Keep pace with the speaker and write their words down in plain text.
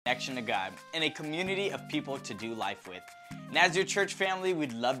connection to God and a community of people to do life with. And as your church family,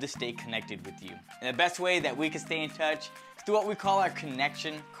 we'd love to stay connected with you. And the best way that we can stay in touch is through what we call our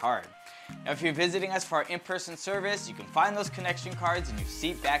connection card. Now, if you're visiting us for our in-person service, you can find those connection cards in your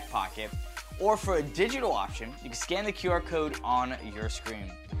seat back pocket. Or for a digital option, you can scan the QR code on your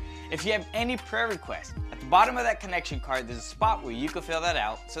screen. If you have any prayer requests, at the bottom of that connection card, there's a spot where you can fill that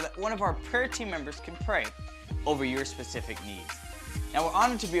out so that one of our prayer team members can pray over your specific needs. Now, we're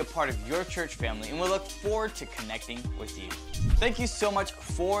honored to be a part of your church family, and we look forward to connecting with you. Thank you so much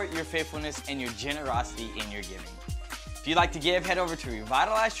for your faithfulness and your generosity in your giving. If you'd like to give, head over to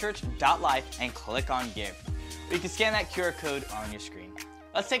revitalizechurch.life and click on Give. Or you can scan that QR code on your screen.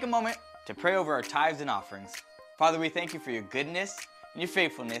 Let's take a moment to pray over our tithes and offerings. Father, we thank you for your goodness and your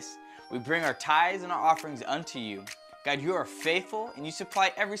faithfulness. We bring our tithes and our offerings unto you. God, you are faithful, and you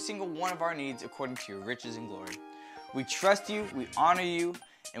supply every single one of our needs according to your riches and glory. We trust you, we honor you,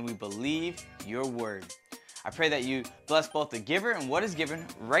 and we believe your word. I pray that you bless both the giver and what is given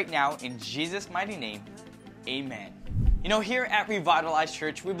right now in Jesus' mighty name. Amen. You know, here at Revitalize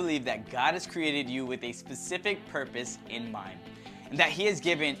Church, we believe that God has created you with a specific purpose in mind, and that He has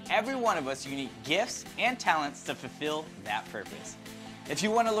given every one of us unique gifts and talents to fulfill that purpose. If you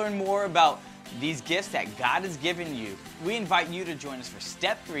want to learn more about these gifts that God has given you, we invite you to join us for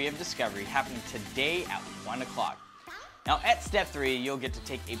Step 3 of Discovery, happening today at 1 o'clock. Now, at Step 3, you'll get to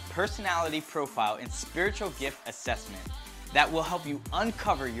take a personality profile and spiritual gift assessment that will help you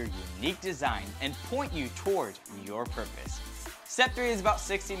uncover your unique design and point you towards your purpose. Step 3 is about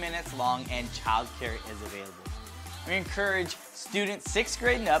 60 minutes long, and childcare is available. We encourage students 6th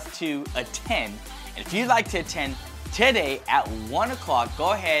grade and up to attend, and if you'd like to attend today at 1 o'clock,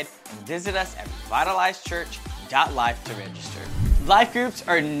 go ahead and visit us at revitalizechurch.life to register. Life groups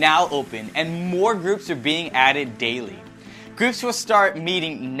are now open, and more groups are being added daily. Groups will start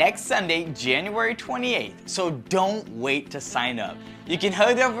meeting next Sunday, January 28th, so don't wait to sign up. You can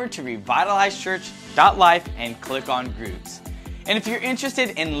head over to revitalizechurch.life and click on groups. And if you're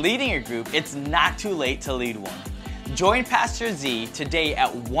interested in leading a group, it's not too late to lead one. Join Pastor Z today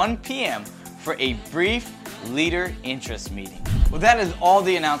at 1 p.m. for a brief leader interest meeting. Well, that is all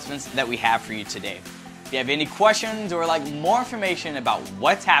the announcements that we have for you today. If you have any questions or would like more information about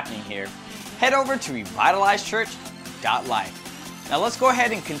what's happening here, head over to revitalizechurch.life. Now let's go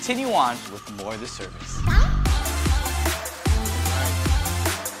ahead and continue on with more of the service.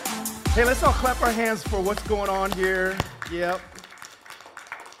 Hey, let's all clap our hands for what's going on here. Yep.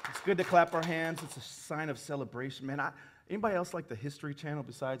 It's good to clap our hands. It's a sign of celebration, man. Anybody else like the History Channel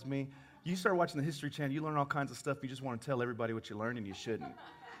besides me? You start watching the History Channel, you learn all kinds of stuff. You just want to tell everybody what you learned, and you shouldn't,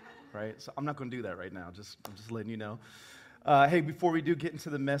 right? So I'm not going to do that right now. I'm just letting you know. Hey, before we do get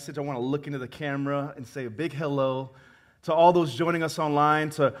into the message, I want to look into the camera and say a big hello to all those joining us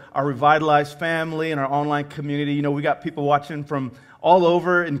online, to our Revitalized family and our online community. You know, we got people watching from all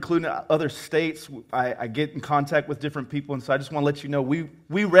over, including other states. I get in contact with different people, and so I just want to let you know we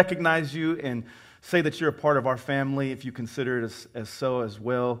recognize you and say that you're a part of our family if you consider it as so as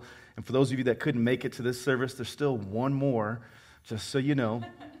well. And for those of you that couldn't make it to this service, there's still one more, just so you know.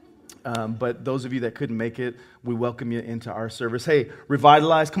 But those of you that couldn't make it, we welcome you into our service. Hey,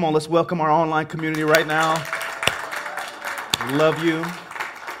 Revitalize, come on, let's welcome our online community right now. Love you.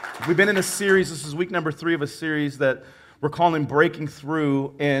 We've been in a series. This is week number 3 of a series that we're calling Breaking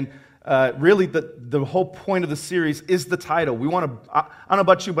Through. And really, the whole point of the series is the title. I don't know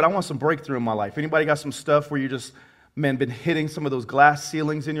about you, but I want some breakthrough in my life. Anybody got some stuff where you just, man, been hitting some of those glass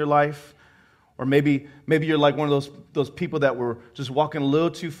ceilings in your life? Or maybe you're like one of those people that were just walking a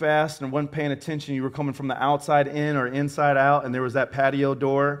little too fast and weren't paying attention. You were coming from the outside in or inside out, and there was that patio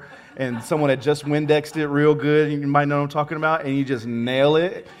door, and someone had just Windexed it real good. You might know what I'm talking about, and you just nail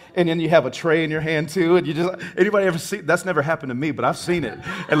it. And then you have a tray in your hand too, and anybody ever see? That's never happened to me, but I've seen it.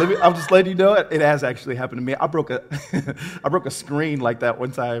 And I'm just letting you know it has actually happened to me. I broke a screen like that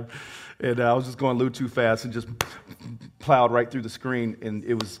one time. And I was just going a little too fast and just plowed right through the screen. And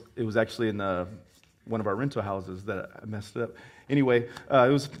it was actually in one of our rental houses that I messed up. Anyway,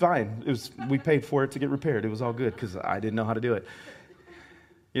 it was fine. We paid for it to get repaired. It was all good because I didn't know how to do it.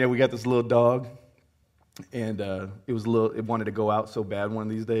 You know, we got this little dog, and it wanted to go out so bad one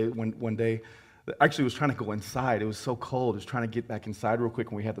day. Actually, it was trying to go inside. It was so cold. It was trying to get back inside real quick,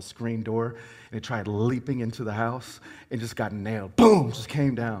 and we had the screen door, and it tried leaping into the house and just got nailed. Boom! Just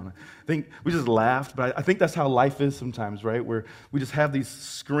came down. I think we just laughed, but I think that's how life is sometimes, right? Where we just have these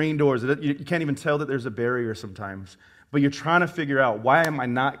screen doors. You can't even tell that there's a barrier sometimes, but you're trying to figure out why am I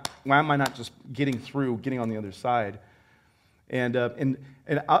not just getting on the other side? And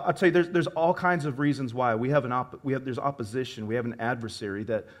I'll tell you, there's all kinds of reasons why. There's opposition. We have an adversary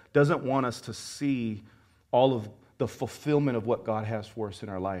that doesn't want us to see all of the fulfillment of what God has for us in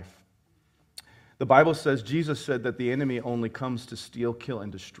our life. The Bible says, Jesus said that the enemy only comes to steal, kill,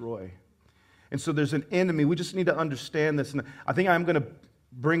 and destroy. And so there's an enemy. We just need to understand this. And I think I'm going to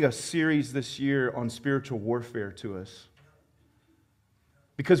bring a series this year on spiritual warfare to us.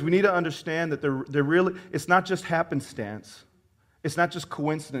 Because we need to understand that it's not just happenstance. It's not just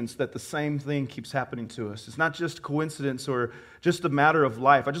coincidence that the same thing keeps happening to us. It's not just coincidence or just a matter of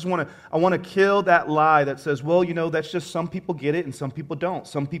life. I want to kill that lie that says, well, that's just some people get it and some people don't.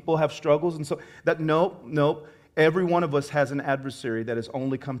 Some people have struggles and so that nope. Every one of us has an adversary that has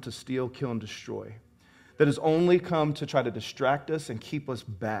only come to steal, kill, and destroy. That has only come to try to distract us and keep us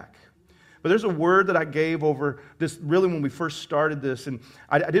back. But there's a word that I gave over this really when we first started this, and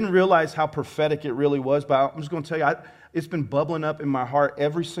I didn't realize how prophetic it really was, but I'm just going to tell you, it's been bubbling up in my heart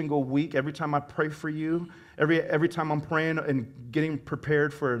every single week, every time I pray for you, every time I'm praying and getting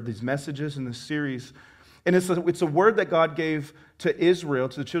prepared for these messages in this series. And it's a word that God gave to Israel,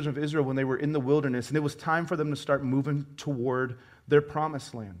 to the children of Israel when they were in the wilderness, and it was time for them to start moving toward their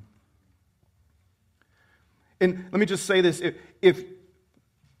promised land. And let me just say this, if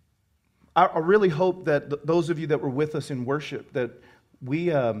I really hope that those of you that were with us in worship, that we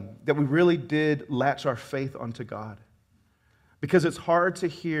really did latch our faith onto God. Because it's hard to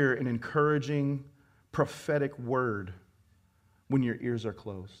hear an encouraging, prophetic word when your ears are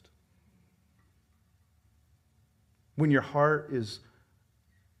closed. When your heart is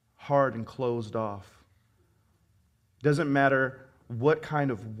hard and closed off. Doesn't matter what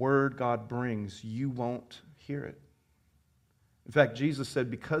kind of word God brings, you won't hear it. In fact, Jesus said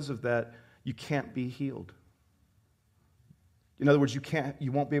because of that, you can't be healed. In other words,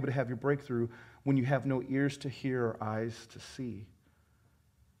 you won't be able to have your breakthrough when you have no ears to hear or eyes to see.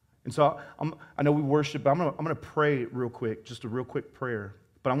 And so I know we worship, but I'm going to pray real quick, just a real quick prayer.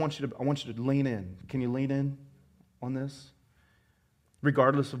 But I want you to lean in. Can you lean in on this?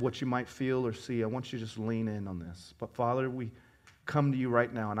 Regardless of what you might feel or see, I want you to just lean in on this. But Father, we come to you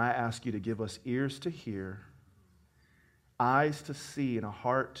right now, and I ask you to give us ears to hear, eyes to see, and a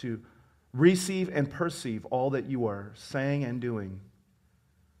heart to receive and perceive all that you are saying and doing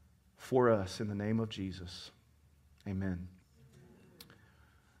for us in the name of Jesus. Amen.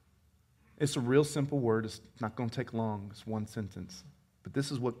 It's a real simple word. It's not going to take long. It's one sentence. But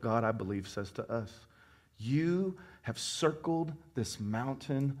this is what God, I believe, says to us. You have circled this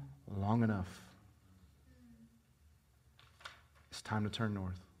mountain long enough. It's time to turn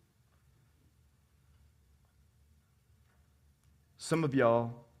north. Some of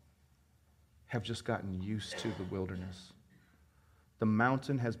y'all have just gotten used to the wilderness. The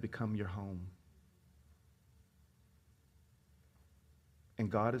mountain has become your home. And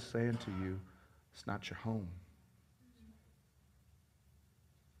God is saying to you, it's not your home.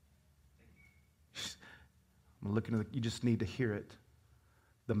 I'm looking at you just need to hear it.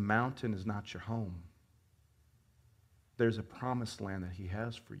 The mountain is not your home. There's a promised land that He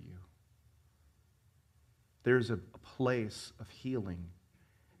has for you. There's a place of healing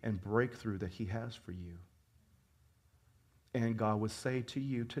and breakthrough that He has for you. And God would say to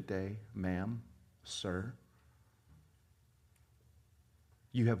you today, ma'am, sir,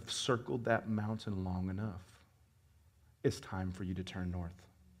 you have circled that mountain long enough. It's time for you to turn north.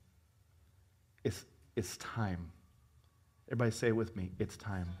 It's time. Everybody say it with me. It's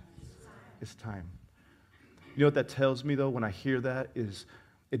time. It's time. You know what that tells me, though, when I hear that is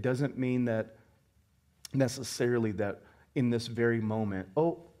it doesn't mean that necessarily that in this very moment,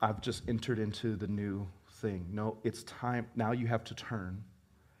 oh, I've just entered into the new thing. No, it's time. Now you have to turn.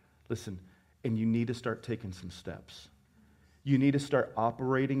 Listen, and you need to start taking some steps. You need to start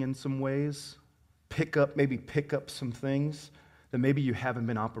operating in some ways. Pick up some things that maybe you haven't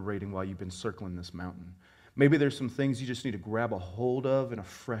been operating while you've been circling this mountain. Maybe there's some things you just need to grab a hold of in a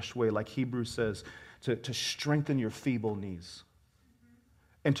fresh way, like Hebrews says, to strengthen your feeble knees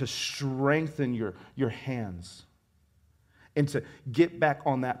and to strengthen your hands and to get back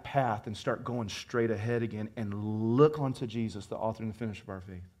on that path and start going straight ahead again and look unto Jesus, the author and the finisher of our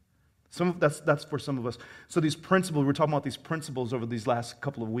faith. That's for some of us. So these principles, we're talking about these principles over these last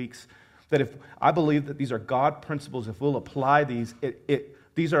couple of weeks, that if I believe that these are God principles, if we'll apply these,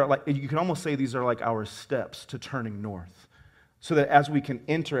 these are like, you can almost say these are like our steps to turning north. So that as we can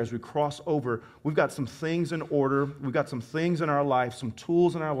enter, as we cross over, we've got some things in order, we've got some things in our life, some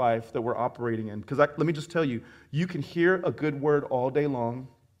tools in our life that we're operating in. Because let me just tell you, you can hear a good word all day long,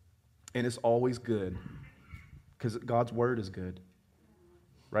 and it's always good. Because God's word is good.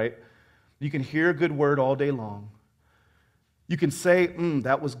 Right? You can hear a good word all day long. You can say,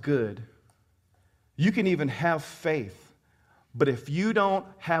 that was good. You can even have faith. But if you don't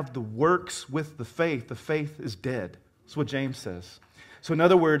have the works with the faith is dead. That's what James says. So in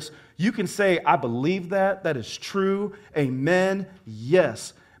other words, you can say, I believe that. That is true. Amen.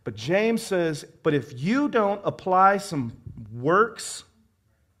 Yes. But James says, but if you don't apply some works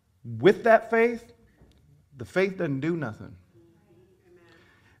with that faith, the faith doesn't do nothing.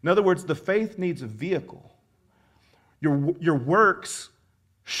 In other words, the faith needs a vehicle. Your works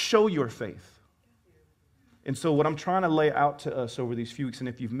show your faith. And so what I'm trying to lay out to us over these few weeks, and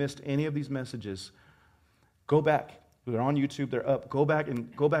if you've missed any of these messages, go back. They're on YouTube, they're up. Go back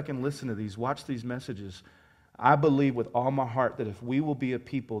and listen to these. Watch these messages. I believe with all my heart that if we will be a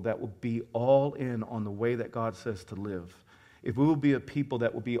people that will be all in on the way that God says to live, if we will be a people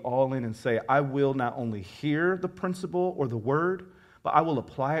that will be all in and say, I will not only hear the principle or the word, but I will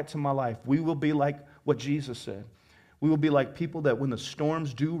apply it to my life, we will be like what Jesus said. We will be like people that when the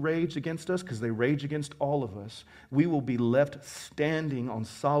storms do rage against us, because they rage against all of us, we will be left standing on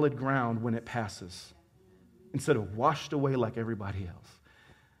solid ground when it passes, instead of washed away like everybody else.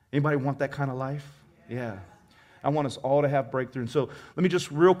 Anybody want that kind of life? Yeah. I want us all to have breakthrough. And so let me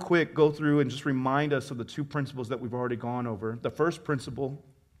just real quick go through and just remind us of the two principles that we've already gone over. The first principle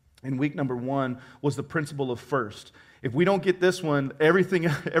in week number 1 was the principle of first. If we don't get this one, everything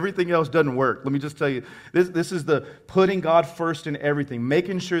else doesn't work. Let me just tell you, this is the putting God first in everything,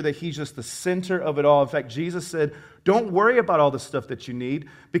 making sure that He's just the center of it all. In fact, Jesus said, don't worry about all the stuff that you need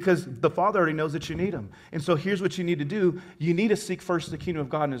because the Father already knows that you need Him. And so here's what you need to do. You need to seek first the kingdom of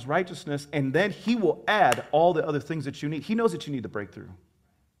God and His righteousness, and then He will add all the other things that you need. He knows that you need the breakthrough.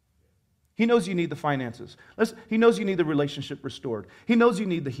 He knows you need the finances. He knows you need the relationship restored. He knows you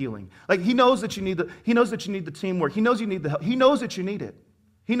need the healing. He knows that you need the teamwork. He knows you need the help. He knows that you need it.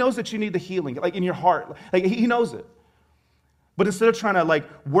 He knows that you need the healing, in your heart. He knows it. But instead of trying to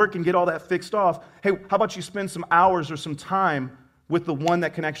work and get all that fixed off, hey, how about you spend some hours or some time with the one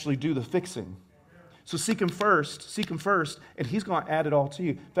that can actually do the fixing? So seek Him first, and He's going to add it all to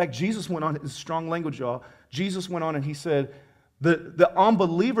you. In fact, Jesus went on, it's strong language, y'all. Jesus went on and He said, the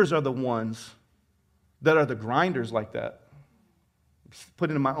unbelievers are the ones that are the grinders like that.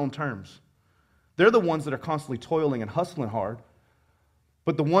 Put it in my own terms. They're the ones that are constantly toiling and hustling hard.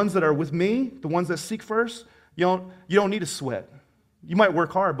 But the ones that are with me, the ones that seek first, you don't need to sweat. You might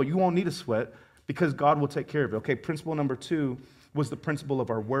work hard, but you won't need to sweat because God will take care of it. Okay, principle number 2 was the principle of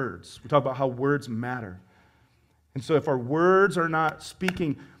our words. We talk about how words matter. And so if our words are not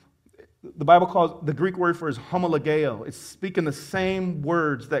speaking, the Bible calls, the Greek word for it is homologeo. It's speaking the same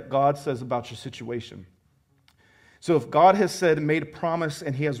words that God says about your situation. So if God has said and made a promise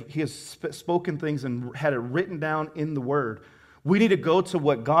and He has spoken things and had it written down in the Word, we need to go to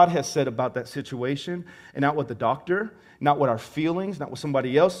what God has said about that situation and not what the doctor, not what our feelings, not what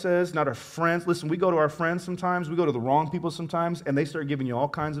somebody else says, not our friends. Listen, we go to our friends sometimes, we go to the wrong people sometimes, and they start giving you all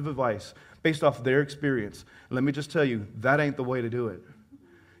kinds of advice based off their experience. And let me just tell you, that ain't the way to do it.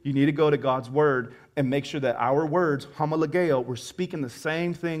 You need to go to God's Word and make sure that our words, homologeo, we're speaking the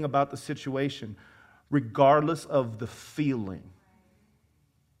same thing about the situation, regardless of the feeling.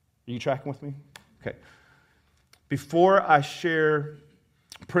 Are you tracking with me? Okay. Before I share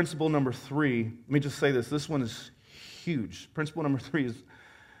principle number 3, let me just say this. This one is huge. Principle number 3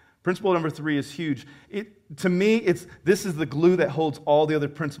 is huge. To me, this is the glue that holds all the other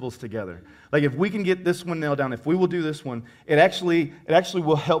principles together. If we can get this one nailed down, if we will do this one, it actually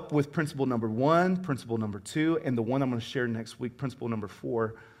will help with principle number 1, principle number 2, and the one I'm going to share next week, principle number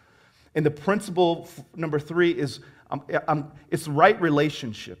 4. And the principle number 3 is it's right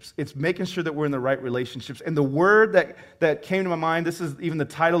relationships. It's making sure that we're in the right relationships. And the word that came to my mind, this is even the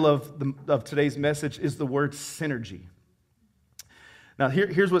title of today's message, is the word synergy. Now,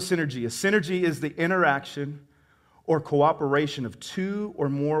 here's what synergy is. Synergy is the interaction or cooperation of 2 or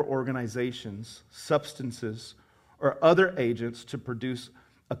more organizations, substances, or other agents to produce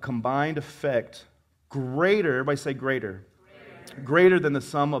a combined effect greater, everybody say greater, greater than the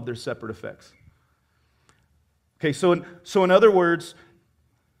sum of their separate effects. Okay, so in other words,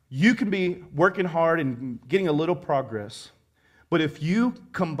 you can be working hard and getting a little progress, but if you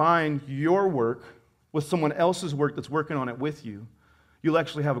combine your work with someone else's work that's working on it with you, you'll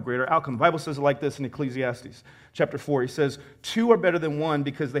actually have a greater outcome. The Bible says it like this in Ecclesiastes chapter 4. He says, 2 are better than 1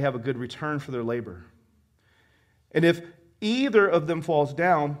 because they have a good return for their labor. And if either of them falls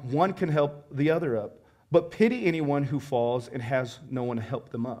down, one can help the other up. But pity anyone who falls and has no one to help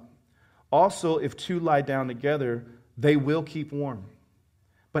them up. Also, if 2 lie down together, they will keep warm.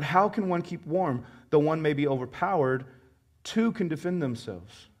 But how can one keep warm? Though one may be overpowered, 2 can defend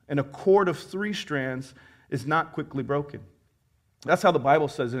themselves. And a cord of 3 strands is not quickly broken. That's how the Bible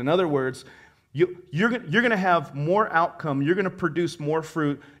says it. In other words, you're going to have more outcome. You're going to produce more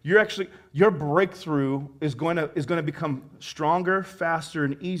fruit. Your breakthrough is going to become stronger, faster,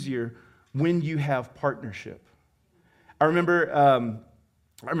 and easier when you have partnership. I remember a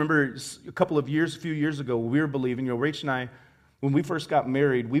few years ago, we were believing, Rach and I, when we first got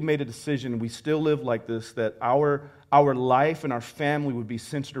married, we made a decision, we still live like this, that our life and our family would be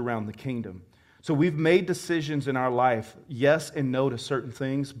centered around the kingdom. So we've made decisions in our life, yes and no to certain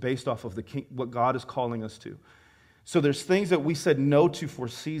things based off of what God is calling us to. So there's things that we said no to for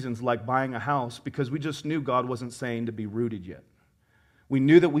seasons, like buying a house, because we just knew God wasn't saying to be rooted yet. We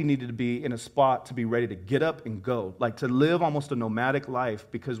knew that we needed to be in a spot to be ready to get up and go, like to live almost a nomadic life,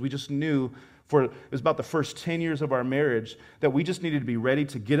 because we just knew it was about the first 10 years of our marriage that we just needed to be ready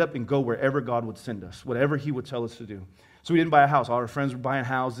to get up and go wherever God would send us, whatever He would tell us to do. So we didn't buy a house. All our friends were buying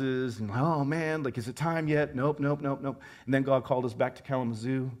houses, and oh man, is it time yet? Nope. And then God called us back to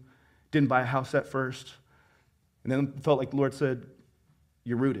Kalamazoo. Didn't buy a house at first. And then felt like the Lord said,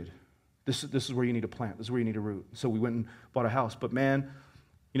 you're rooted. This is where you need to plant. This is where you need to root. So we went and bought a house. But man,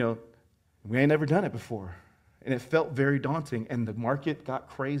 we ain't never done it before. And it felt very daunting, and the market got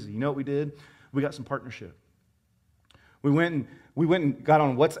crazy. You know what we did? We got some partnership. We went and got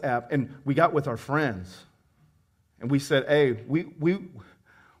on WhatsApp, and we got with our friends. And we said, hey, we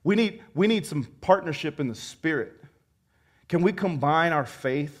need some partnership in the Spirit. Can we combine our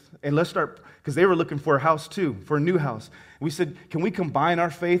faith? And let's start, because they were looking for a house too, for a new house. We said, can we combine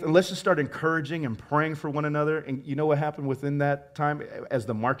our faith? And let's just start encouraging and praying for one another. And you know what happened within that time? As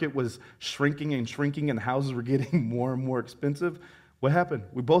the market was shrinking and the houses were getting more and more expensive, what happened?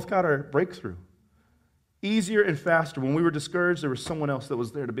 We both got our breakthrough. Easier and faster. When we were discouraged, there was someone else that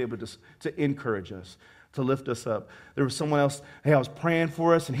was there to be able to encourage us, to lift us up. There was someone else, hey, I was praying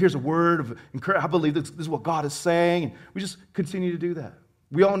for us, and here's a word of encouragement. I believe this is what God is saying. And we just continue to do that.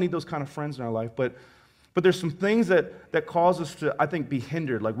 We all need those kind of friends in our life, but there's some things that cause us to, I think, be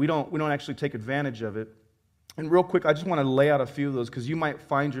hindered. Like we don't actually take advantage of it. And real quick, I just want to lay out a few of those, because you might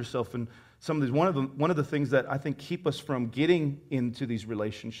find yourself in some of these. One of the things that I think keep us from getting into these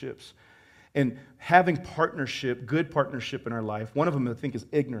relationships and having partnership, good partnership in our life, one of them I think is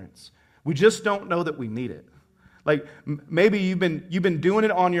ignorance. We just don't know that we need it. Like maybe you've been doing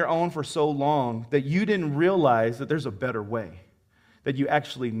it on your own for so long that you didn't realize that there's a better way, that you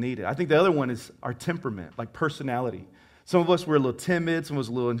actually need it. I think the other one is our temperament, like personality. Some of us were a little timid, some of us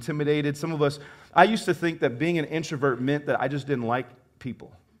a little intimidated. Some of us, I used to think that being an introvert meant that I just didn't like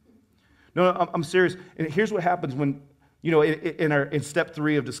people. No, I'm serious. And here's what happens when, in step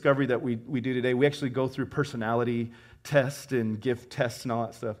 3 of discovery that we do today, we actually go through personality tests and gift tests and all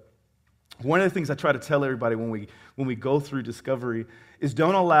that stuff. One of the things I try to tell everybody when we go through discovery is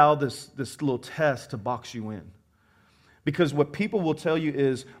don't allow this little test to box you in. Because what people will tell you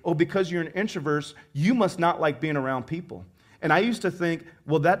is, because you're an introvert, you must not like being around people. And I used to think,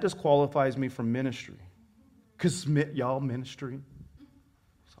 well, that disqualifies me from ministry. Because y'all, ministry,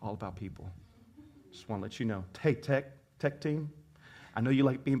 it's all about people. Just want to let you know. Hey, tech team, I know you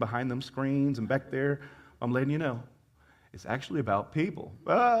like being behind them screens and back there. I'm letting you know. It's actually about people.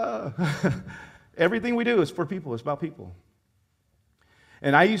 Everything we do is for people. It's about people.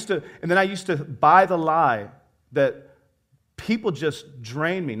 And I used to buy the lie that people just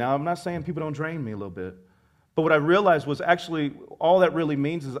drain me. Now, I'm not saying people don't drain me a little bit, but what I realized was actually all that really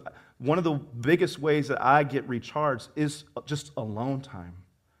means is one of the biggest ways that I get recharged is just alone time.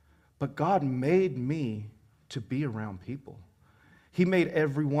 But God made me to be around people. He made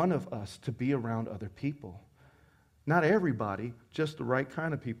every one of us to be around other people. Not everybody, just the right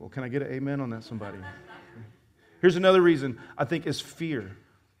kind of people. Can I get an amen on that, somebody? Here's another reason I think is fear.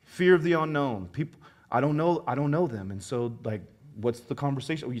 Fear of the unknown. People, I don't know them, and so like, what's the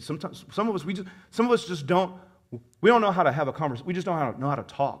conversation? Sometimes some of us just don't. We don't know how to have a conversation. We just don't know how to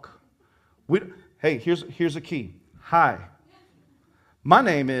talk. Hey, here's a key. Hi, my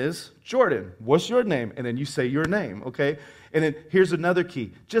name is Jordan. What's your name? And then you say your name, okay? And then here's another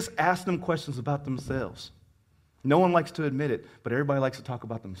key. Just ask them questions about themselves. No one likes to admit it, but everybody likes to talk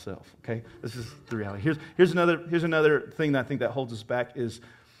about themselves, okay? This is the reality. Here's another thing that I think that holds us back is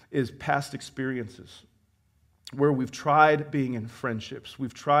past experiences where we've tried being in friendships,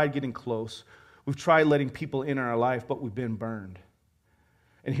 we've tried getting close, we've tried letting people in our life, but we've been burned.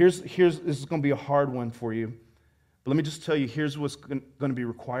 And this is going to be a hard one for you, but let me just tell you, here's what's going to be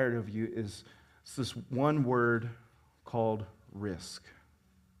required of you is this one word called risk.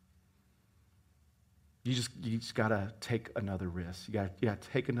 You just got to take another risk. You got to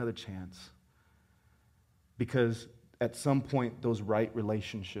take another chance. Because at some point, those right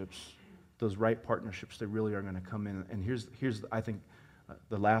relationships, those right partnerships, they really are going to come in. And here's I think,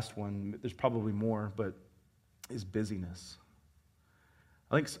 the last one, there's probably more, but is busyness.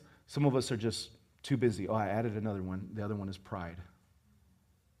 I think some of us are just too busy. Oh, I added another one. The other one is pride.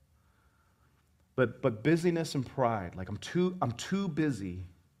 But busyness and pride, like I'm too busy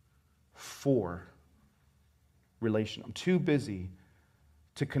for relation. I'm too busy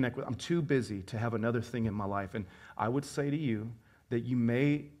to connect with. I'm too busy to have another thing in my life. And I would say to you that you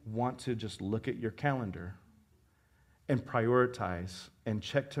may want to just look at your calendar and prioritize and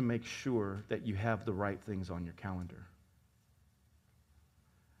check to make sure that you have the right things on your calendar.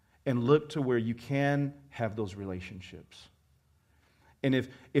 And look to where you can have those relationships. And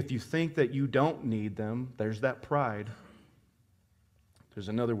if you think that you don't need them, there's that pride. There's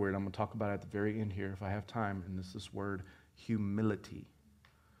another word I'm going to talk about at the very end here if I have time, and this word, humility.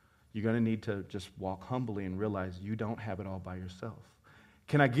 You're going to need to just walk humbly and realize you don't have it all by yourself.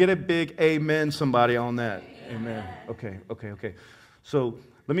 Can I get a big amen, somebody, on that? Amen. Okay. So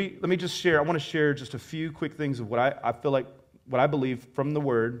let me just share. I want to share just a few quick things of what I feel like, what I believe from the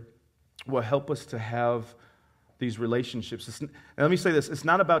Word will help us to have these relationships. And let me say this, it's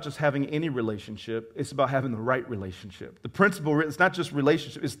not about just having any relationship, it's about having the right relationship. The principle, it's not just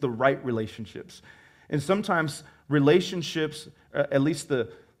relationship, it's the right relationships. And sometimes relationships, at least the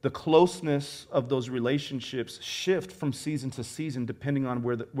closeness of those relationships, shift from season to season depending on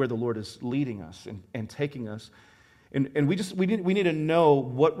where the Lord is leading us and taking us. And we need to know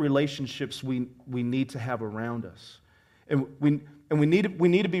what relationships we need to have around us. And we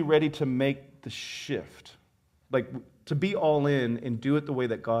need to be ready to make the shift. Like, to be all in and do it the way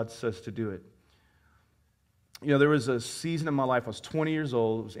that God says to do it. You know, there was a season in my life, I was 20 years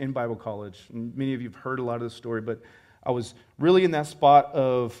old, I was in Bible college, and many of you have heard a lot of this story, but I was really in that spot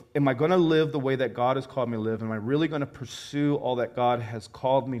of, am I going to live the way that God has called me to live? Am I really going to pursue all that God has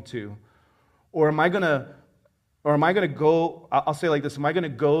called me to? Or am I going to go, I'll say it like this, am I going to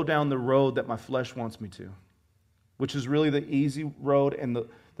go down the road that my flesh wants me to? Which is really the easy road and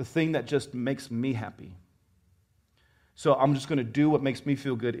the thing that just makes me happy. So I'm just going to do what makes me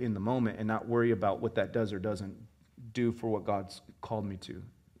feel good in the moment and not worry about what that does or doesn't do for what God's called me to.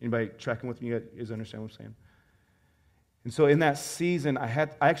 Anybody tracking with me? You guys understand what I'm saying? And so in that season, I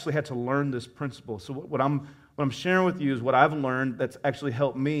actually had to learn this principle. So what I'm sharing with you is what I've learned that's actually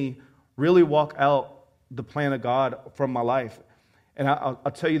helped me really walk out the plan of God from my life. And I'll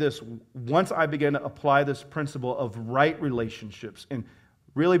tell you this, once I began to apply this principle of right relationships and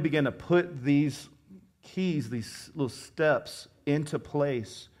really began to put these keys, these little steps into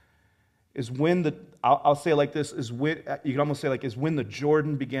place, is when I'll say it like this, is when, you can almost say like, is when the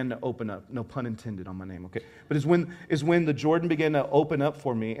Jordan began to open up. No pun intended on my name, okay? But is when the Jordan began to open up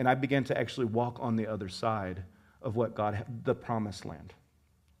for me and I began to actually walk on the other side of what God had, the promised land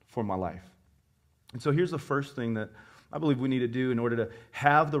for my life. And so here's the first thing that I believe we need to do in order to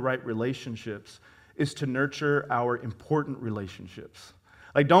have the right relationships is to nurture our important relationships.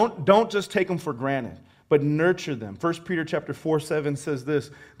 Like, don't just take them for granted, but nurture them. 1 Peter chapter 4:7 says this,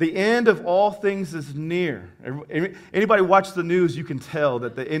 the end of all things is near. Anybody watch the news, you can tell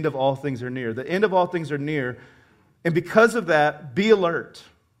that the end of all things are near. The end of all things are near, and because of that, be alert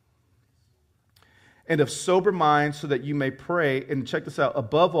and of sober mind so that you may pray, and check this out,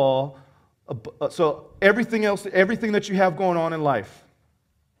 above all, so everything else, everything that you have going on in life,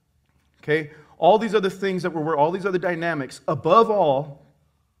 okay, all these other things that all these other dynamics, above all,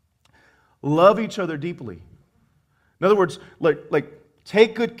 love each other deeply. In other words, like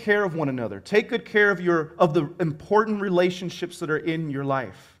take good care of one another. Take good care of the important relationships that are in your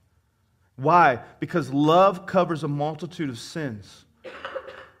life. Why? Because love covers a multitude of sins.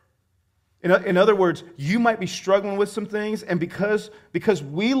 In other words, you might be struggling with some things, and because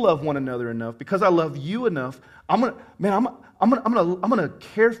we love one another enough, because I love you enough, I'm gonna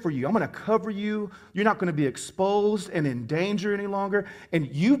care for you. I'm gonna cover you. You're not gonna be exposed and in danger any longer.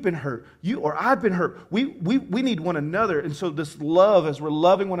 And you've been hurt. I've been hurt. We need one another. And so this love, as we're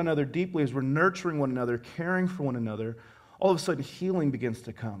loving one another deeply, as we're nurturing one another, caring for one another, all of a sudden healing begins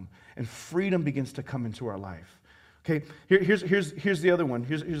to come and freedom begins to come into our life. Okay, here's the other one.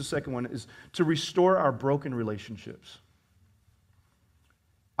 Here's the second one, is to restore our broken relationships.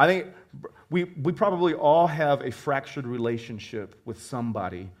 I think we probably all have a fractured relationship with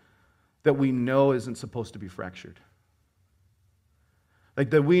somebody that we know isn't supposed to be fractured. Like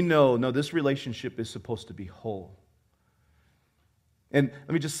that we know, no, this relationship is supposed to be whole. And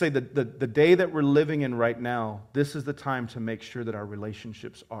let me just say that the day that we're living in right now, this is the time to make sure that our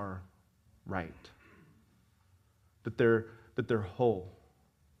relationships are right. That they're whole.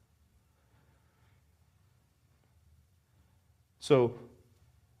 So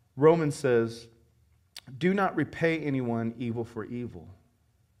Romans says, do not repay anyone evil for evil.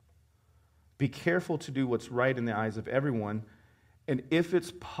 Be careful to do what's right in the eyes of everyone, and if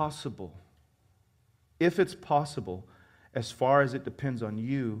it's possible, as far as it depends on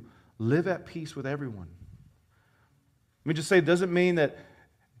you, live at peace with everyone. Let me just say, it doesn't mean that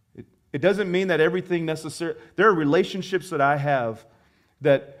everything necessary. There are relationships that I have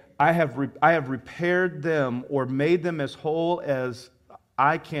repaired them or made them as whole as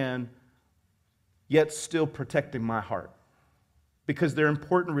I can, yet still protecting my heart, because they're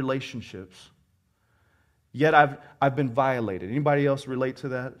important relationships. Yet I've been violated. Anybody else relate to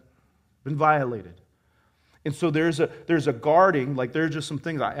that? Been violated. And so there's a guarding, like there are just some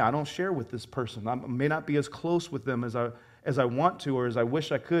things I don't share with this person. I may not be as close with them as I want to or as I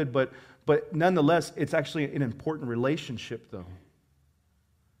wish I could, but nonetheless, it's actually an important relationship though.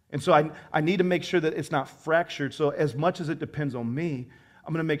 And so I need to make sure that it's not fractured. So as much as it depends on me,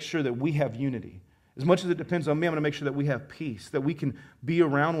 I'm going to make sure that we have unity. As much as it depends on me, I'm going to make sure that we have peace, that we can be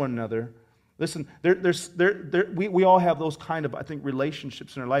around one another. Listen, we all have those kind of, I think,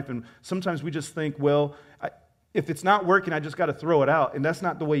 relationships in our life. And sometimes we just think, well, if it's not working, I just got to throw it out. And that's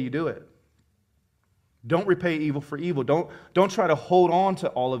not the way you do it. Don't repay evil for evil. Don't try to hold on to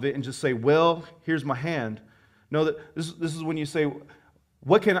all of it and just say, well, here's my hand. No, that this is when you say,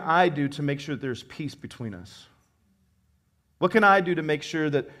 what can I do to make sure that there's peace between us? What can I do to make sure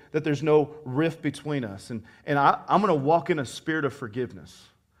that there's no rift between us? And I'm going to walk in a spirit of forgiveness.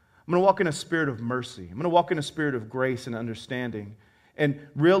 I'm going to walk in a spirit of mercy. I'm going to walk in a spirit of grace and understanding and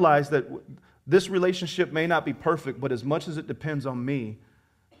realize that this relationship may not be perfect, but as much as it depends on me,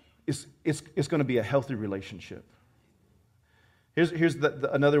 it's going to be a healthy relationship. Here's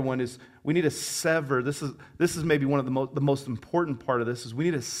another one is we need to sever. This is maybe one of the most important part of this is we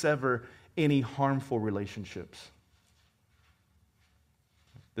need to sever any harmful relationships.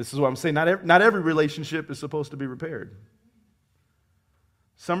 This is what I'm saying. Not every relationship is supposed to be repaired.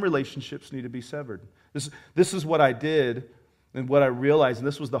 Some relationships need to be severed. This is what I did and what I realized, and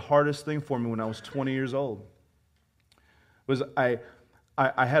this was the hardest thing for me when I was 20 years old, was I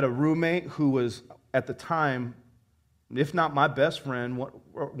had a roommate who was, at the time, if not my best friend,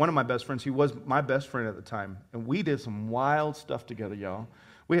 one of my best friends, he was my best friend at the time. And we did some wild stuff together, y'all.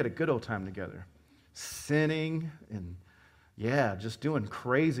 We had a good old time together. Sinning and, just doing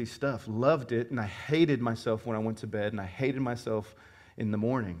crazy stuff. Loved it, and I hated myself when I went to bed, and I hated myself in the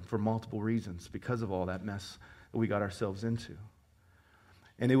morning for multiple reasons because of all that mess that we got ourselves into.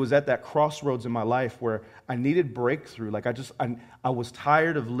 And it was at that crossroads in my life where I needed breakthrough. Like I was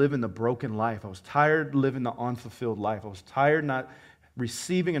tired of living the broken life. I was tired of living the unfulfilled life. I was tired not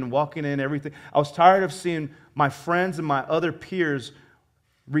receiving and walking in everything. I was tired of seeing my friends and my other peers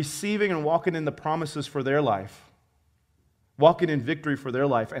receiving and walking in the promises for their life, walking in victory for their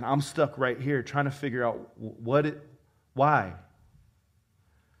life, and I'm stuck right here trying to figure out why.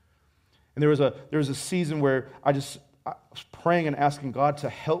 And there was a season where I was praying and asking God to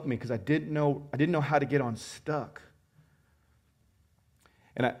help me because I didn't know how to get unstuck.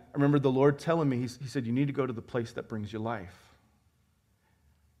 And I remember the Lord telling me, He said, you need to go to the place that brings you life.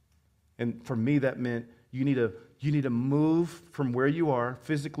 And for me, that meant you need to move from where you are,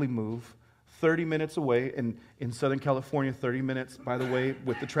 physically move, 30 minutes away. And in Southern California, 30 minutes, by the way,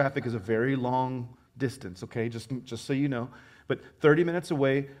 with the traffic is a very long distance, okay? Just so you know. But 30 minutes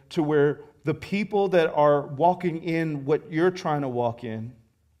away to where the people that are walking in what you're trying to walk in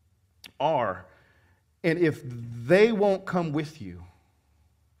are. And if they won't come with you,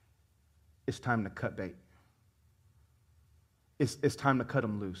 it's time to cut bait. It's time to cut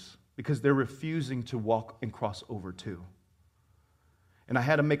them loose because they're refusing to walk and cross over too. And I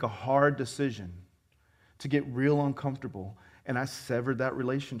had to make a hard decision to get real uncomfortable, and I severed that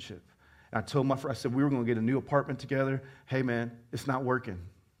relationship. And I told my friend, I said, we were going to get a new apartment together. Hey, man, it's not working.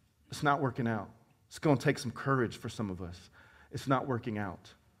 It's not working out. It's going to take some courage for some of us. It's not working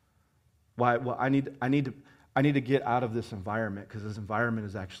out. Why? Well, I need to get out of this environment because this environment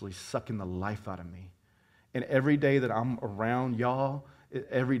is actually sucking the life out of me. And every day that I'm around y'all,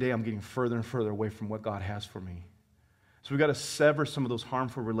 every day I'm getting further and further away from what God has for me. So we've got to sever some of those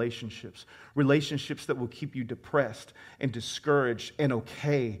harmful relationships that will keep you depressed and discouraged and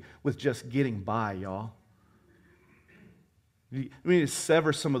okay with just getting by, y'all. We need to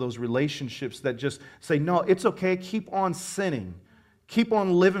sever some of those relationships that just say, no, it's okay, keep on sinning. Keep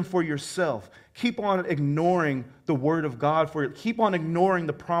on living for yourself. Keep on ignoring the Word of God for you. Keep on ignoring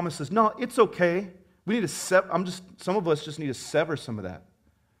the promises. No, it's okay. We need to some of us just need to sever some of that.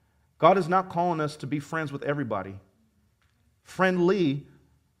 God is not calling us to be friends with everybody. Friendly,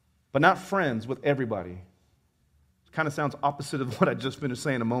 but not friends with everybody. Kind of sounds opposite of what I just finished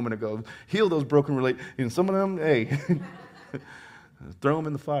saying a moment ago. Heal those broken relationships. And some of them, hey, throw them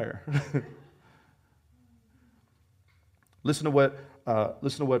in the fire. Listen to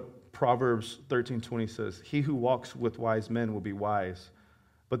what Proverbs 13:20 says. He who walks with wise men will be wise,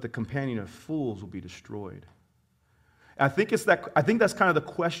 but the companion of fools will be destroyed. I think that's kind of the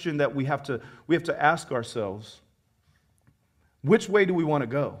question that we have to ask ourselves. Which way do we want to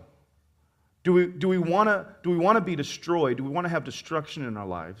go? Do we want to be destroyed? Do we want to have destruction in our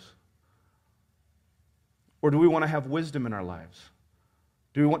lives? Or do we want to have wisdom in our lives?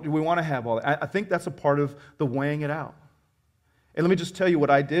 Do we want to have all that? I think that's a part of the weighing it out. And let me just tell you what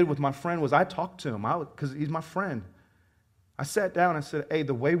I did with my friend was I talked to him because he's my friend. I sat down and I said, hey,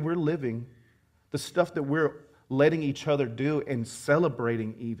 the way we're living, the stuff that we're letting each other do and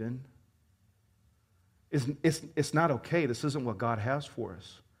celebrating even, it's not okay. This isn't what God has for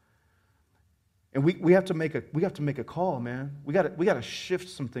us. And we have to make a call, man. We got to shift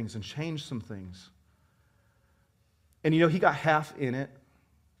some things and change some things. And he got half in it.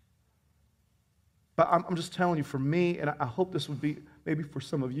 But I'm just telling you, for me, and I hope this would be maybe for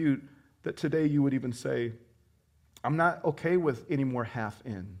some of you, that today you would even say, I'm not okay with any more half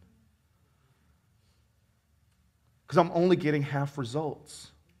in. Because I'm only getting half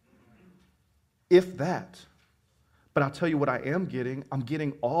results. If that. But I'll tell you what I am getting. I'm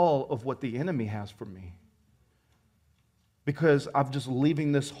getting all of what the enemy has for me. Because I'm just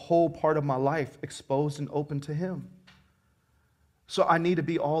leaving this whole part of my life exposed and open to him. So I need to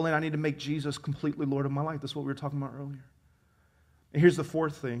be all in. I need to make Jesus completely Lord of my life. That's what we were talking about earlier. And here's the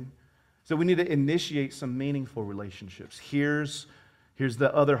fourth thing. So we need to initiate some meaningful relationships. Here's the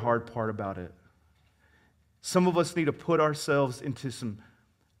other hard part about it. Some of us need to put ourselves into some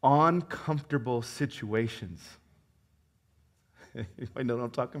uncomfortable situations. Anybody know what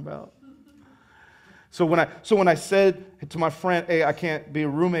I'm talking about? So when I said to my friend, hey, I can't be a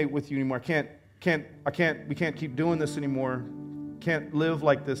roommate with you anymore. We can't keep doing this anymore. Can't live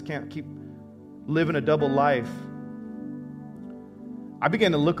like this. Can't keep living a double life. I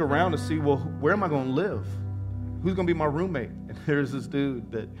began to look around to see, well, where am I going to live? Who's going to be my roommate? And there's this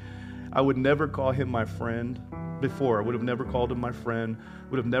dude that I would never call him my friend before. I would have never called him my friend.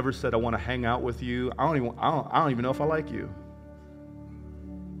 Would have never said I want to hang out with you. I don't even know if I like you.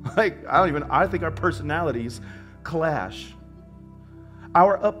 I think our personalities clash.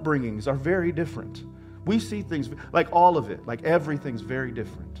 Our upbringings are very different. We see things like all of it, like everything's very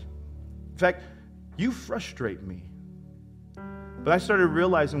different. In fact, you frustrate me. But I started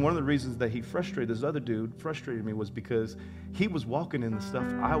realizing one of the reasons that this other dude frustrated me was because he was walking in the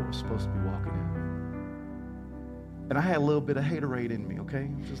stuff I was supposed to be walking in. And I had a little bit of haterade in me, okay?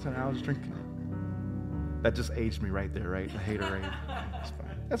 I was drinking it. That just aged me right there, right? The haterade.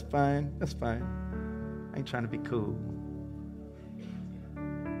 That's fine. I ain't trying to be cool.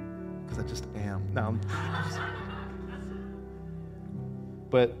 Because I just am. No.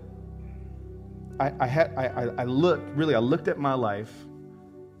 But I looked at my life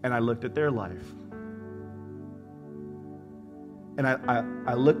and I looked at their life. And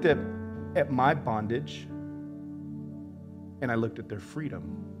I looked at my bondage and I looked at their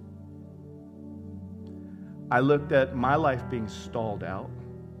freedom. I looked at my life being stalled out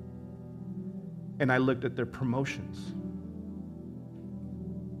and I looked at their promotions.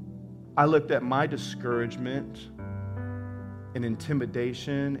 I looked at my discouragement and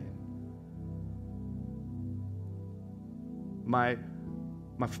intimidation, my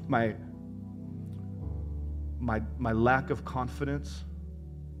lack of confidence,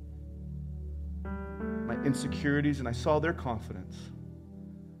 my insecurities, and I saw their confidence.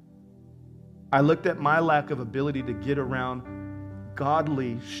 I looked at my lack of ability to get around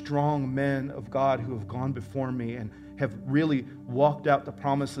godly, strong men of God who have gone before me and have really walked out the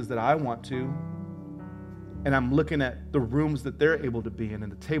promises that I want to. And I'm looking at the rooms that they're able to be in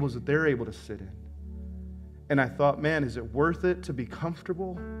and the tables that they're able to sit in. And I thought, man, is it worth it to be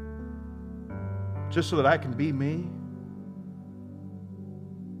comfortable just so that I can be me?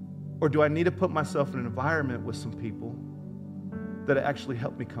 Or do I need to put myself in an environment with some people that actually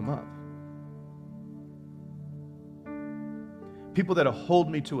help me come up? People that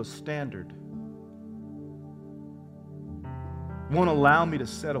hold me to a standard. Won't allow me to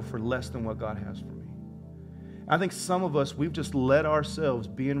settle for less than what God has for me. I think some of us, we've just let ourselves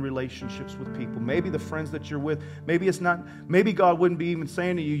be in relationships with people. Maybe the friends that you're with, maybe God wouldn't be even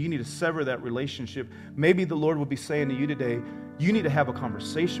saying to you, you need to sever that relationship. Maybe the Lord would be saying to you today, you need to have a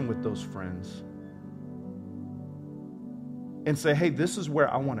conversation with those friends and say, hey, this is where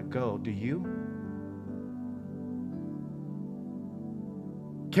I want to go. Do you?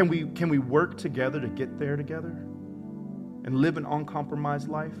 Can we work together to get there together? and live an uncompromised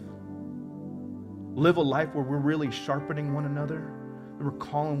life? Live a life where we're really sharpening one another, that we're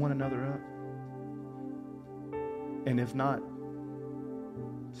calling one another up? And if not,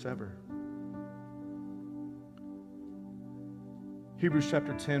 sever. Hebrews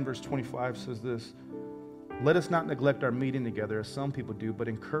chapter 10, verse 25 says this: let us not neglect our meeting together as some people do, but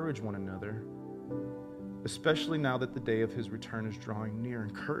encourage one another, especially now that the day of his return is drawing near.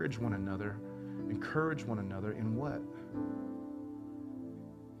 Encourage one another. Encourage one another in what?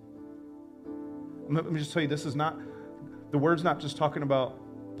 Let me just tell you, this is not, the word's not just talking about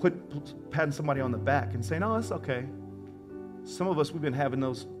patting somebody on the back and saying, oh, it's okay. Some of us, we've been having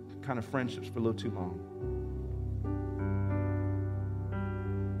those kind of friendships for a little too long.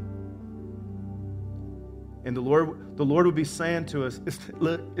 And the Lord would be saying to us,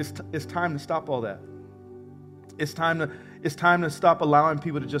 it's time to stop all that. It's time to stop allowing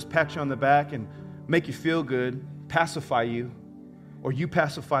people to just pat you on the back and make you feel good, pacify you, or you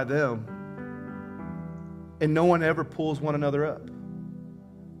pacify them, and no one ever pulls one another up.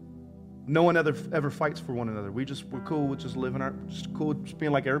 No one ever fights for one another. We're cool with just living just cool with just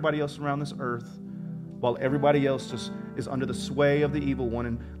being like everybody else around this earth, while everybody else just is under the sway of the evil one.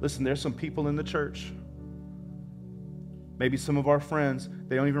 And listen, there's some people in the church, maybe some of our friends,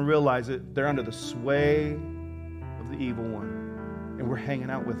 they don't even realize it. They're under the sway of the evil one, and we're hanging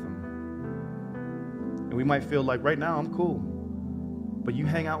out with them. And we might feel like right now I'm cool, but you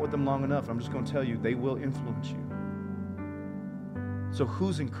hang out with them long enough, I'm just going to tell you, they will influence you. So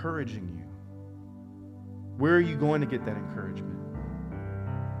who's encouraging you? Where are you going to get that encouragement?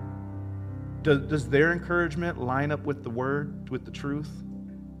 Does their encouragement line up with the word, with the truth,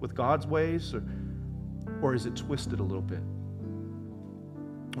 with God's ways, or is it twisted a little bit?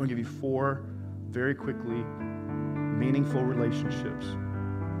 I'm going to give you 4 very quickly meaningful relationships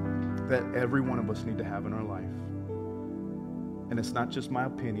that every one of us need to have in our life. And it's not just my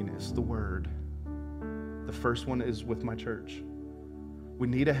opinion, it's the word. The first one is with my church. We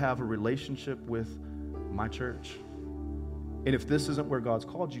need to have a relationship with my church. And if this isn't where God's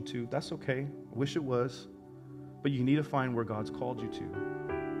called you to, that's okay. I wish it was. But you need to find where God's called you to.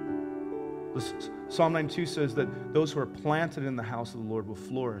 Psalm 92 says that those who are planted in the house of the Lord will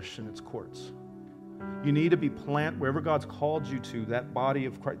flourish in its courts. You need to be planted wherever God's called you to, that body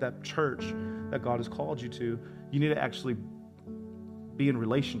of Christ, that church that God has called you to. You need to actually be in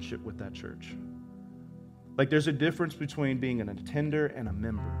relationship with that church. Like there's a difference between being an attender and a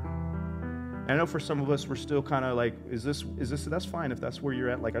member. And I know for some of us, we're still kind of like, is this, that's fine if that's where you're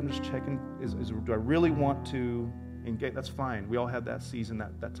at. Like, I'm just checking, do I really want to engage? That's fine. We all have that season,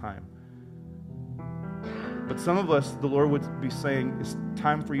 that time. But some of us, the Lord would be saying, it's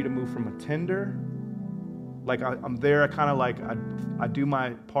time for you to move from attender, like I'm there, I kind of like, I do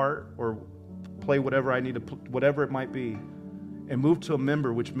my part or play whatever I need to, whatever it might be, and move to a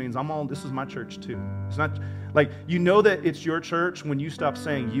member, which means this is my church too. It's not, like, you know that it's your church when you stop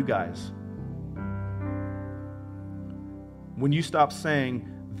saying you guys. When you stop saying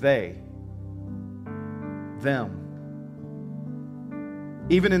they, them.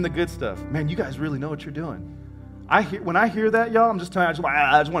 Even in the good stuff. Man, you guys really know what you're doing. When I hear that, y'all, I'm just telling you,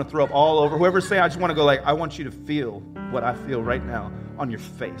 I just want to throw up all over. Whoever's saying, I just want to go like, I want you to feel what I feel right now on your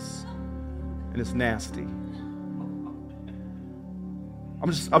face. And it's nasty.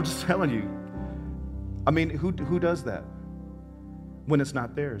 I'm just telling you. I mean, who does that when it's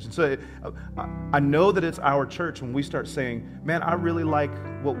not theirs? And so I know that it's our church when we start saying, man, I really like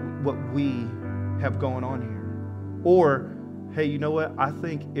what we have going on here. Or, hey, you know what? I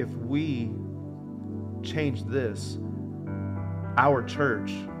think if we change this, our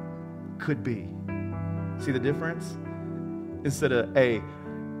church could be. See the difference? Instead of, hey,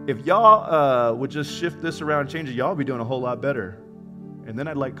 if y'all would just shift this around and change it, y'all would be doing a whole lot better. And then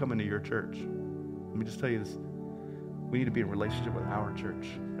I'd like coming to your church. Let me just tell you this. We need to be in relationship with our church.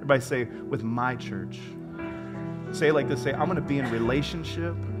 Everybody say, with my church. Say it like this. Say, I'm going to be in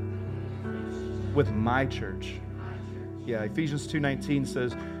relationship with my church. Yeah, Ephesians 2:19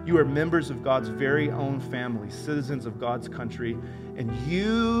 says, you are members of God's very own family, citizens of God's country, and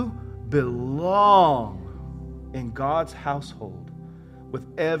you belong in God's household with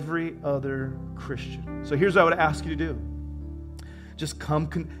every other Christian. So here's what I would ask you to do. Just come,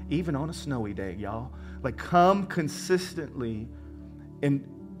 even on a snowy day, y'all. Like, come consistently. And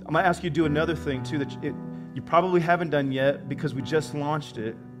I'm going to ask you to do another thing, too, that you probably haven't done yet because we just launched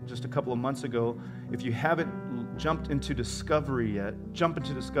it just a couple of months ago. If you haven't jumped into Discovery yet, jump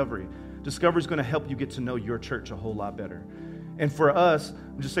into Discovery. Discovery is going to help you get to know your church a whole lot better. And for us,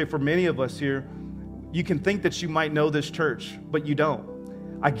 I'll just say for many of us here, you can think that you might know this church, but you don't.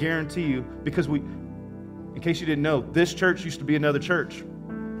 I guarantee you, because In case you didn't know, this church used to be another church.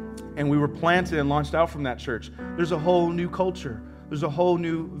 And we were planted and launched out from that church. There's a whole new culture. There's a whole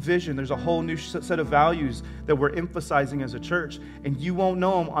new vision. There's a whole new set of values that we're emphasizing as a church. And you won't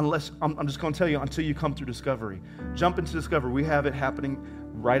know them unless, I'm just going to tell you, until you come through Discovery. Jump into Discovery. We have it happening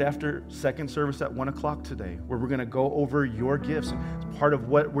right after second service at 1 o'clock today, where we're going to go over your gifts. And part of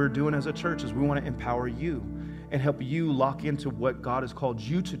what we're doing as a church is we want to empower you and help you lock into what God has called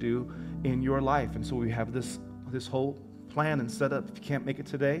you to do in your life. And so we have this whole plan and set up. If you can't make it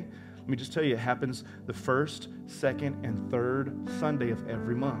today, let me just tell you, it happens the first, second, and third Sunday of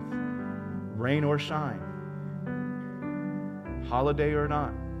every month. Rain or shine, holiday or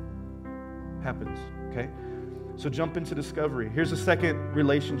not, happens, okay? So jump into Discovery. Here's a second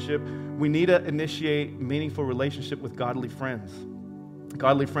relationship. We need to initiate meaningful relationship with godly friends.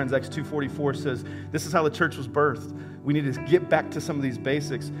 Godly friends, Acts 2:44 says, this is how the church was birthed. We need to get back to some of these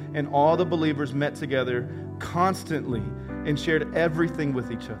basics. And all the believers met together constantly and shared everything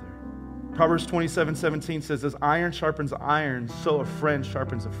with each other. Proverbs 27:17 says, as iron sharpens iron, so a friend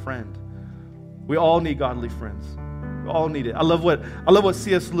sharpens a friend. We all need godly friends. We all need it. I love what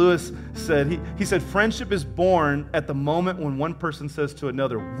C.S. Lewis said. He said, friendship is born at the moment when one person says to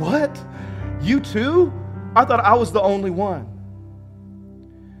another, what? You too? I thought I was the only one.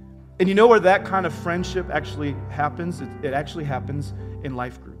 And you know where that kind of friendship actually happens? It actually happens in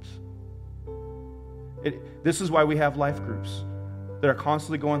life groups. This is why we have life groups that are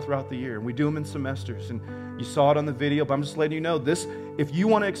constantly going throughout the year. And we do them in semesters. And you saw it on the video, but I'm just letting you know this. If you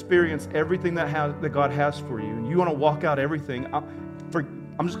want to experience everything that God has for you, and you want to walk out everything,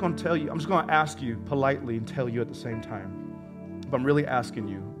 I'm just going to tell you, I'm just going to ask you politely and tell you at the same time. But I'm really asking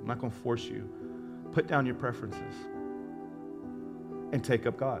you, I'm not going to force you. Put down your preferences and take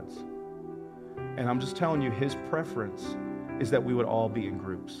up God's. And I'm just telling you, his preference is that we would all be in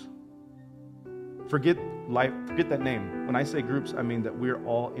groups. Forget that name. When I say groups, I mean that we're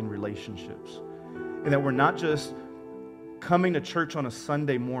all in relationships. And that we're not just coming to church on a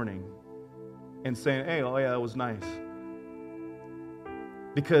Sunday morning and saying, hey, oh yeah, that was nice.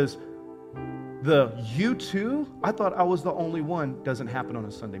 Because the you too, I thought I was the only one, doesn't happen on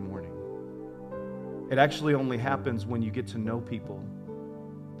a Sunday morning. It actually only happens when you get to know people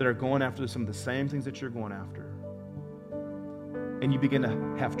that are going after some of the same things that you're going after. And you begin to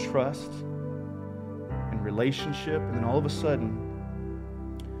have trust and relationship, and then all of a sudden,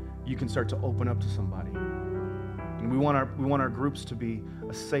 you can start to open up to somebody. And we want our groups to be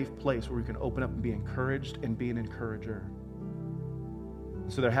a safe place where we can open up and be encouraged and be an encourager.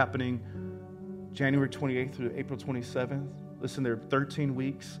 So they're happening January 28th through April 27th. Listen, they're 13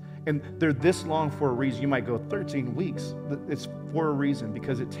 weeks. And they're this long for a reason. You might go, 13 weeks. It's for a reason,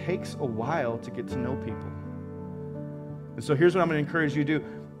 because it takes a while to get to know people. And so here's what I'm going to encourage you to do.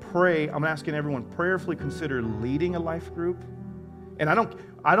 Pray. I'm asking everyone, prayerfully consider leading a life group. And I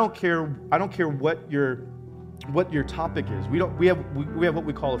don't care what your topic is. We have what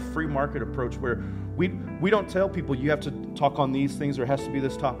we call a free market approach, where we don't tell people you have to talk on these things or it has to be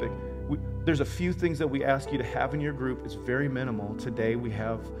this topic. There's a few things that we ask you to have in your group. It's very minimal. Today we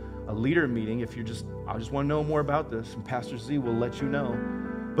have a leader meeting. I just want to know more about this, and Pastor Z will let you know.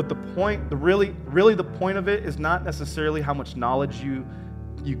 But the point, really the point of it is not necessarily how much knowledge you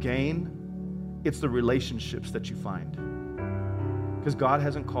gain. It's the relationships that you find. Because God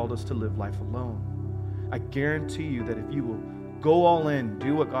hasn't called us to live life alone. I guarantee you that if you will go all in,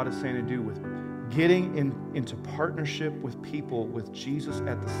 do what God is saying to do with getting into partnership with people with Jesus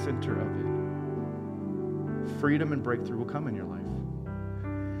at the center of it, freedom and breakthrough will come in your life.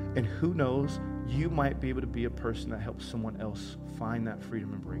 And who knows, you might be able to be a person that helps someone else find that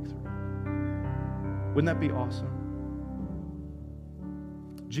freedom and breakthrough. Wouldn't that be awesome?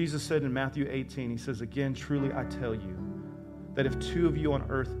 Jesus said in Matthew 18, he says, again, truly I tell you, that if two of you on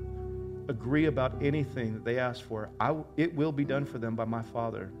earth agree about anything that they ask for, it will be done for them by my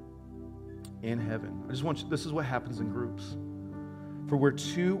Father in heaven. I just want you, this is what happens in groups. For where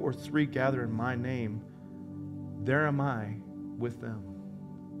 2 or 3 gather in my name, there am I with them.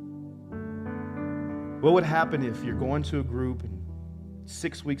 What would happen if you're going to a group and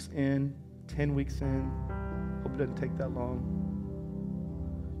 6 weeks in, 10 weeks in, hope it doesn't take that long,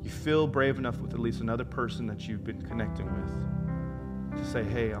 you feel brave enough with at least another person that you've been connecting with to say,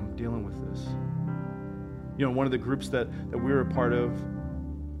 hey, I'm dealing with this. You know, one of the groups that we were a part of,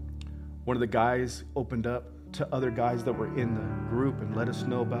 one of the guys opened up to other guys that were in the group and let us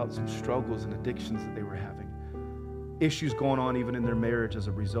know about some struggles and addictions that they were having. Issues going on even in their marriage as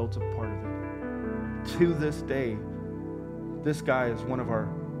a result of part of it. To this day, this guy is one of our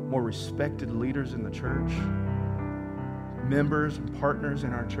more respected leaders in the church, members and partners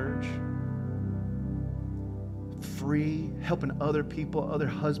in our church. free, helping other people, other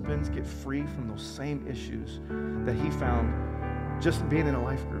husbands get free from those same issues that he found just being in a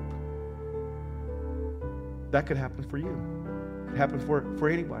life group. That could happen for you. It could happen for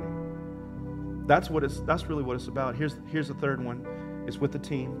anybody. That's really what it's about. Here's the third one. It's with the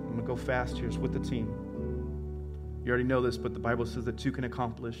team. I'm going to go fast here. It's with the team. You already know this, but the Bible says that two can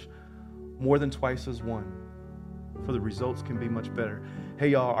accomplish more than twice as one, for the results can be much better. Hey,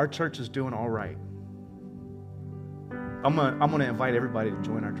 y'all, our church is doing all right. I'm gonna invite everybody to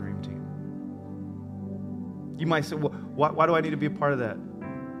join our dream team. You might say, well, why do I need to be a part of that?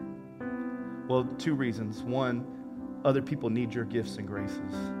 Well, two reasons. One, other people need your gifts and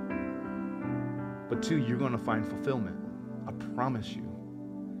graces. But two, you're going to find fulfillment. I promise you.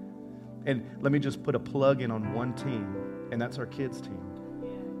 And let me just put a plug in on one team, and that's our kids team.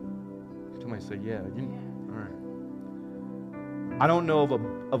 Somebody say, yeah. All right. I don't know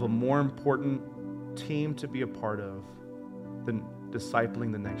of a more important team to be a part of than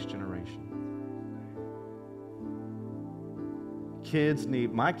discipling the next generation. Kids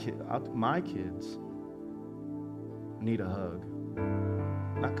need, my kids need a hug.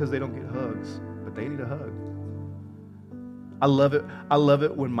 Not because they don't get hugs, but they need a hug. I love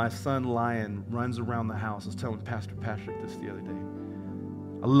it when my son Lion runs around the house. I was telling Pastor Patrick this the other day.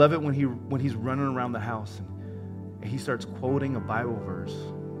 I love it when he's running around the house and he starts quoting a Bible verse.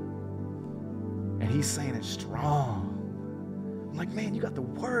 And he's saying it strong. I'm like, man, you got the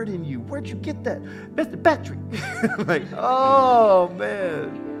word in you. Where'd you get that? Mr. Patrick. I'm like, oh,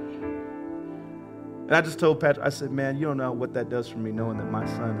 man. And I just told Patrick, I said, man, you don't know what that does for me, knowing that my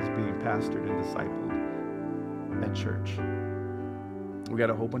son is being pastored and discipled at church. We got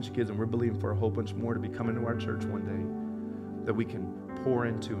a whole bunch of kids, and we're believing for a whole bunch more to be coming to our church one day that we can pour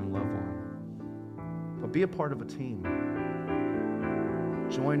into and love on. But be a part of a team.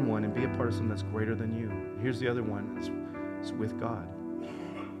 Join one and be a part of something that's greater than you. Here's the other one. It's with God.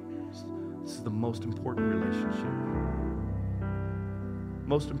 This is the most important relationship.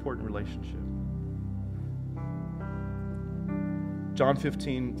 Most important relationship. John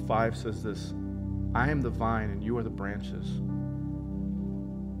 15:5 says this, I am the vine and you are the branches.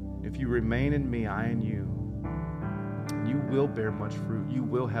 If you remain in me, I in you, you will bear much fruit. You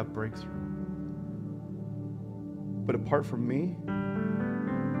will have breakthrough. But apart from me,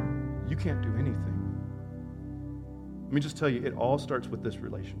 you can't do anything. Let me just tell you, it all starts with this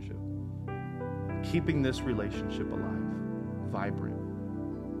relationship. Keeping this relationship alive, vibrant,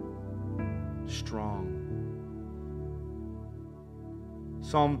 strong.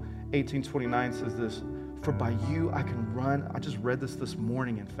 Psalm 18:29 says this, for by you I can run. I just read this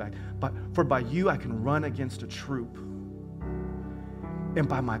morning, in fact. For by you I can run against a troop. And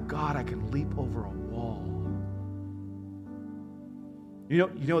by my God I can leap over a wall. You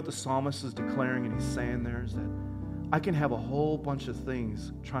know what the psalmist is declaring and he's saying there is that I can have a whole bunch of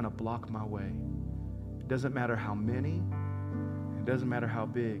things trying to block my way. It doesn't matter how many. It doesn't matter how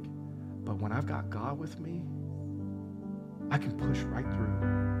big. But when I've got God with me, I can push right through.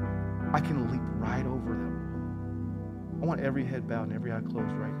 I can leap right over them. I want every head bowed and every eye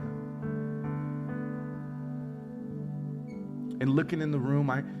closed right now. And looking in the room,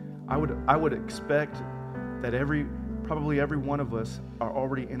 I would expect that probably every one of us are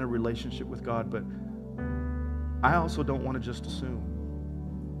already in a relationship with God, but I also don't want to just assume.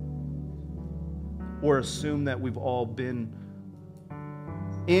 Or assume that we've all been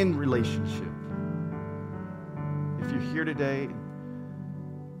in relationship. If you're here today,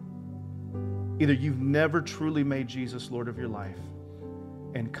 either you've never truly made Jesus Lord of your life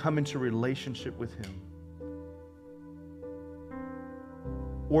and come into relationship with Him,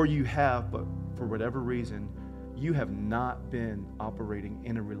 or you have, but for whatever reason, you have not been operating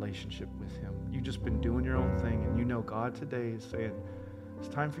in a relationship with Him. You've just been doing your own thing, and you know God today is saying, it's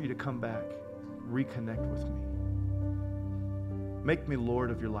time for you to come back, reconnect with me. Make me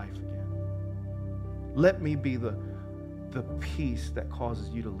Lord of your life again. Let me be the peace that causes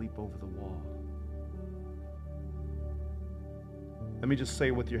you to leap over the wall. Let me just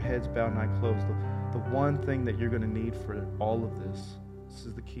say with your heads bowed and eyes closed, the one thing that you're going to need for all of this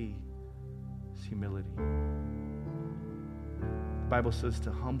is the key, is humility. The Bible says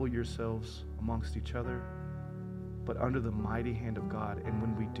to humble yourselves amongst each other, but under the mighty hand of God. And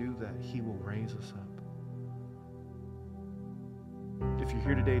when we do that, He will raise us up. If you're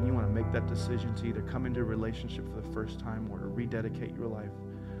here today and you want to make that decision to either come into a relationship for the first time or to rededicate your life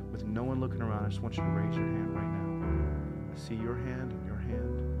with no one looking around, I just want you to raise your hand right now. I see your hand and your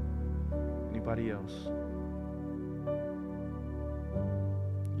hand. Anybody else?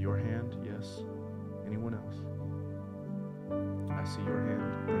 Your hand, yes. Anyone else? I see your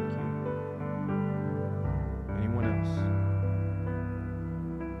hand. Thank you. Anyone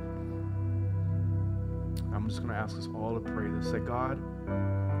just going to ask us all to pray this. Say, God,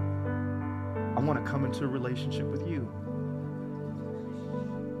 I want to come into a relationship with you.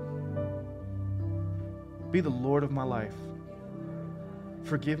 Be the Lord of my life.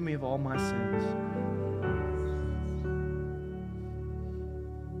 Forgive me of all my sins.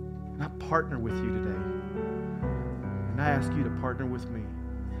 And I partner with you today. And I ask you to partner with me.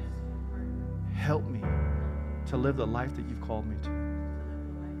 Help me to live the life that you've called me to.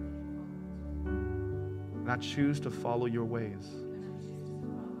 And I choose to follow your ways.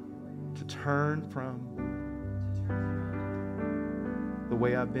 To turn from the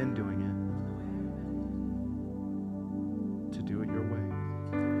way I've been doing it, to do it your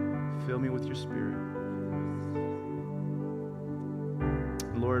way. Fill me with your Spirit.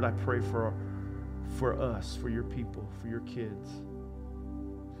 Lord, I pray for us, for your people, for your kids,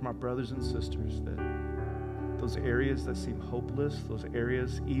 for my brothers and sisters, that those areas that seem hopeless, those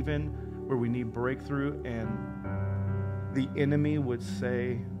areas even where we need breakthrough, and the enemy would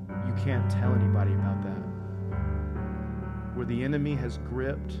say, you can't tell anybody about that. Where the enemy has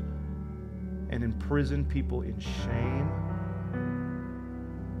gripped and imprisoned people in shame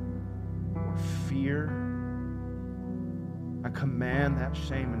or fear. I command that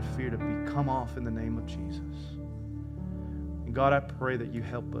shame and fear to come off in the name of Jesus. And God, I pray that you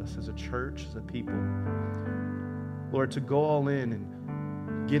help us as a church, as a people, Lord, to go all in and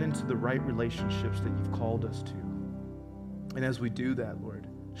get into the right relationships that you've called us to. And as we do that, Lord,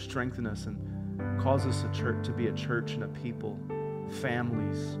 strengthen us and cause us to be a church and a people,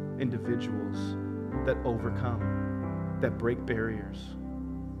 families, individuals that overcome, that break barriers,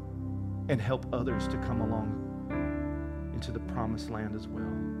 and help others to come along into the promised land as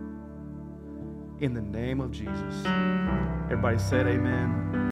well. In the name of Jesus. Everybody said amen.